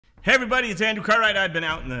Hey everybody, it's Andrew Cartwright. I've been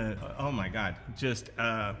out in the, oh my God, just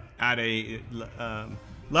at a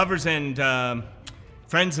Lovers and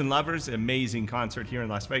Friends and Lovers amazing concert here in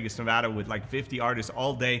Las Vegas, Nevada with like 50 artists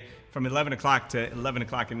all day from 11 o'clock to 11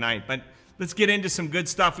 o'clock at night. But let's get into some good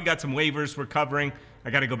stuff. We got some waivers we're covering.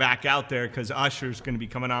 I got to go back out there because Usher's going to be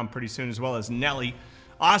coming on pretty soon, as well as Nelly.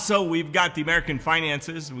 Also, we've got the American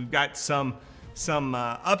finances. We've got some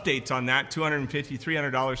updates on that, $250,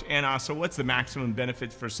 $300, and also what's the maximum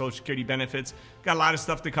benefits for Social Security benefits. Got a lot of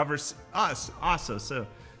stuff to cover us also. So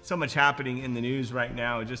much happening in the news right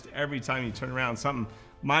now. Just every time you turn around, something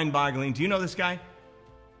mind-boggling. Do you know this guy?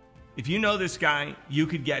 If you know this guy, you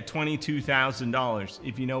could get $22,000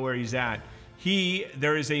 if you know where he's at.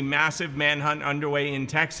 There is a massive manhunt underway in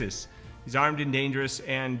Texas. He's armed and dangerous,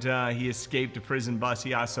 and he escaped a prison bus.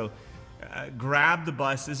 He also grabbed the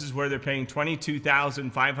bus. This is where they're paying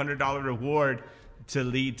 $22,500 reward to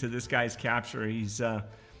lead to this guy's capture. He's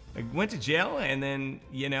went to jail, and then,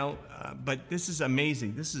 but this is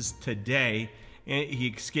amazing. This is today.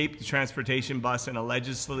 He escaped the transportation bus and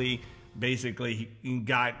allegedly, basically, he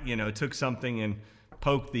got, took something and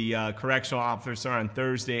poked the correctional officer on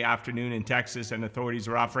Thursday afternoon in Texas, and authorities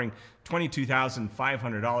are offering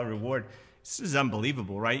 $22,500 reward. This is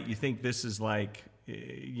unbelievable, right? You think this is like,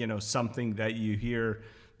 something that you hear,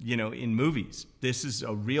 in movies. This is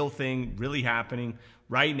a real thing, really happening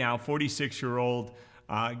right now. 46-year-old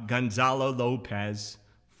Gonzalo Lopez,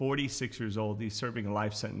 46 years old. He's serving a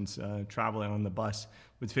life sentence, traveling on the bus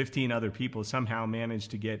with 15 other people, somehow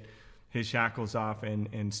managed to get his shackles off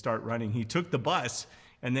and start running. He took the bus,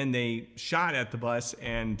 and then they shot at the bus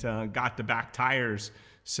and got the back tires.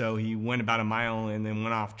 So he went about a mile and then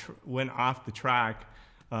went off the track.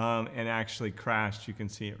 And actually crashed. You can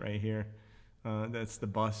see it right here. That's the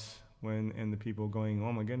bus and the people going,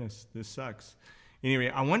 oh my goodness, this sucks. Anyway,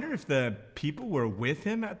 I wonder if the people were with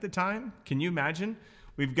him at the time. Can you imagine?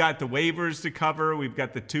 We've got the waivers to cover. We've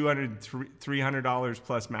got the $200, $300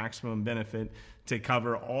 plus maximum benefit to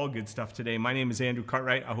cover. All good stuff today. My name is Andrew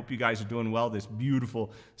Cartwright. I hope you guys are doing well this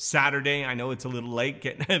beautiful Saturday. I know it's a little late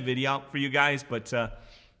getting a video out for you guys, but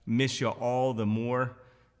miss you all the more.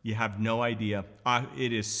 You have no idea.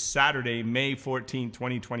 It is Saturday, May 14,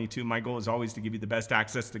 2022. My goal is always to give you the best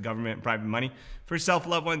access to government and private money for yourself,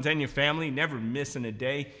 loved ones, and your family. Never missing a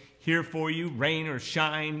day. Here for you, rain or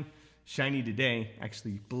shine. Shiny today,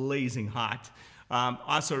 actually blazing hot.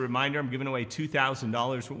 Also a reminder, I'm giving away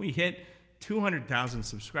 $2,000. When we hit 200,000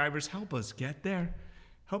 subscribers, help us get there.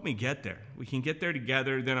 Help me get there. We can get there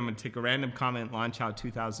together. Then I'm going to take a random comment, launch out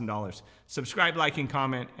 $2,000. Subscribe, like, and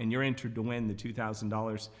comment, and you're entered to win the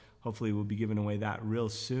 $2,000. Hopefully, we'll be giving away that real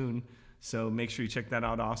soon. So make sure you check that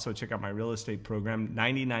out. Also, check out my real estate program,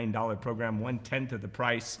 $99 program, 1/10 of the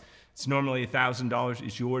price. It's normally $1,000.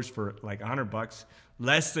 It's yours for like $100,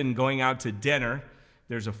 less than going out to dinner.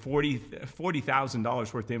 There's a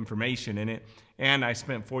 $40,000 worth of information in it, and I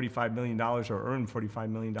spent $45 million or earned $45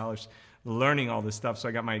 million learning all this stuff, so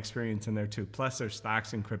I got my experience in there too. Plus there's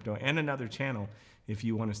stocks and crypto and another channel if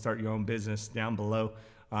you want to start your own business down below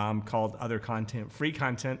called Other Content, free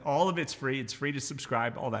content. All of it's free. It's free to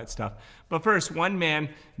subscribe, all that stuff. But first, one man,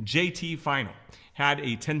 JT Final, had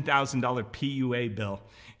a $10,000 PUA bill.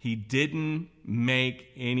 He didn't make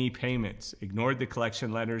any payments, ignored the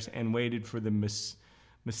collection letters, and waited for the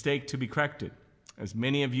mistake to be corrected. As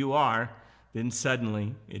many of you are, then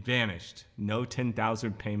suddenly it vanished. No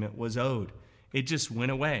 $10,000 payment was owed. It just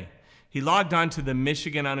went away. He logged on to the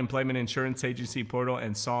Michigan Unemployment Insurance Agency portal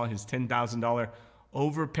and saw his $10,000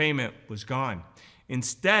 overpayment was gone.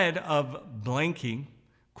 Instead of blanking,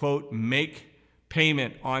 quote, make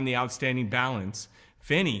payment on the outstanding balance,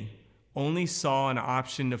 Finney only saw an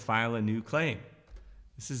option to file a new claim.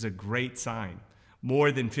 This is a great sign.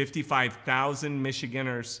 More than 55,000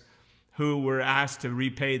 Michiganders who were asked to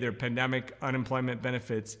repay their pandemic unemployment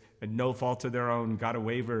benefits at no fault of their own got a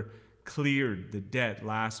waiver, cleared the debt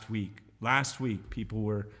last week. Last week, people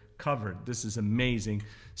were covered. This is amazing.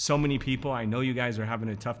 So many people, I know you guys are having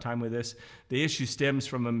a tough time with this. The issue stems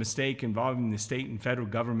from a mistake involving the state and federal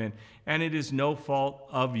government, and it is no fault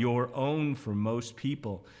of your own for most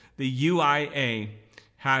people. The UIA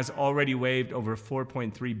has already waived over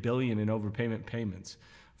 $4.3 billion in overpayment payments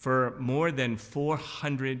for more than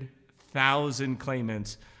 400,000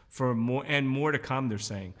 claimants, for more and more to come, they're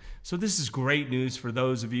saying. So this is great news for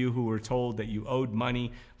those of you who were told that you owed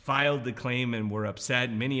money, filed the claim, and were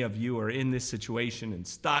upset. Many of you are in this situation and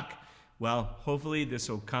stuck. Well, hopefully this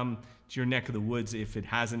will come to your neck of the woods if it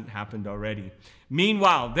hasn't happened already.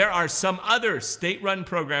 Meanwhile, there are some other state-run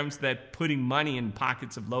programs that putting money in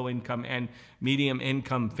pockets of low-income and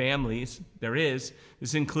medium-income families.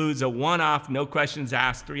 This includes a one-off, no questions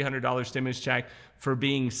asked, $300 stimulus check for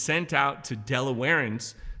being sent out to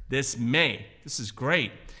Delawareans this May. This is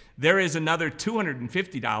great. There is another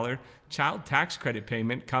 $250 child tax credit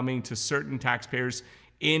payment coming to certain taxpayers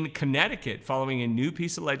in Connecticut following a new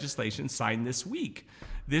piece of legislation signed this week.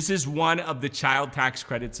 This is one of the child tax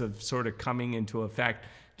credits of sort of coming into effect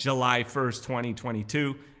July 1st,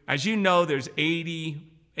 2022. As you know, there's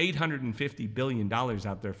 $850 billion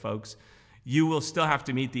out there, folks. You will still have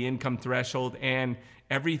to meet the income threshold, and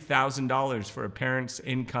every $1,000 for a parent's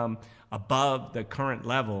income above the current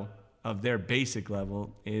level of their basic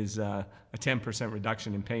level is a 10%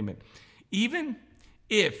 reduction in payment. Even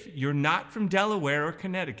if you're not from Delaware or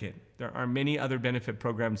Connecticut, there are many other benefit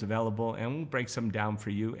programs available, and we'll break some down for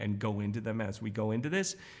you and go into them as we go into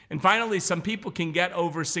this. And finally, some people can get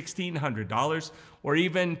over $1,600 or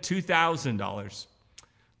even $2,000.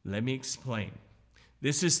 Let me explain.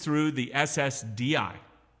 This is through the SSDI,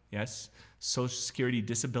 yes, Social Security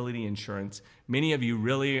Disability Insurance. Many of you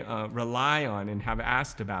really rely on and have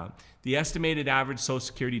asked about. The estimated average Social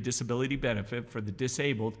Security disability benefit for the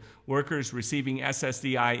disabled workers receiving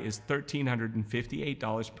SSDI is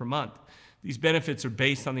 $1,358 per month. These benefits are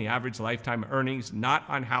based on the average lifetime earnings, not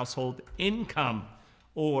on household income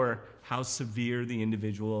or how severe the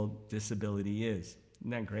individual disability is. Isn't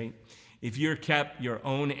that great? If you're kept your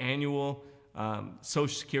own annual Social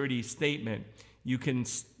Security statement, you can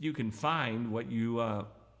find what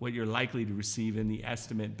you're likely to receive in the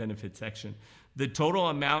estimate benefit section. The total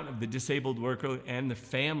amount of the disabled worker and the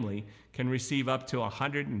family can receive up to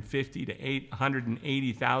 $150,000 to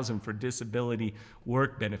 $180,000 for disability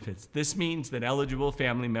work benefits. This means that eligible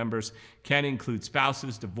family members can include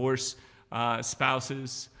spouses, divorced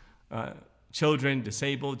spouses, children,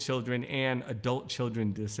 disabled children, and adult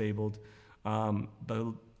children disabled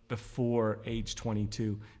before age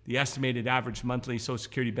 22. The estimated average monthly Social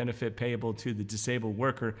Security benefit payable to the disabled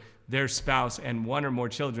worker, their spouse, and one or more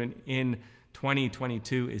children in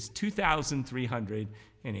 2022 is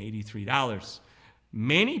 $2,383.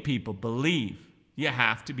 Many people believe you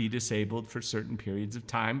have to be disabled for certain periods of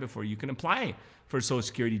time before you can apply for Social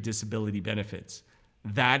Security disability benefits.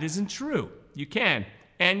 That isn't true. You can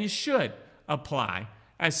and you should apply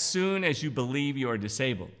as soon as you believe you are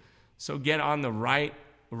disabled. So get on the right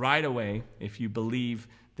away if you believe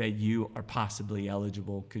that you are possibly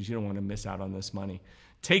eligible, because you don't want to miss out on this money.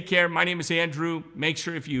 Take care. My name is Andrew. Make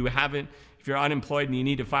sure if you're unemployed and you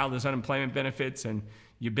need to file those unemployment benefits and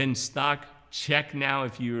you've been stuck, check now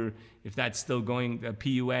if that's still going,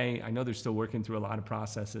 PUA. I know they're still working through a lot of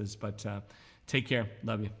processes, but take care.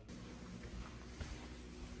 Love you.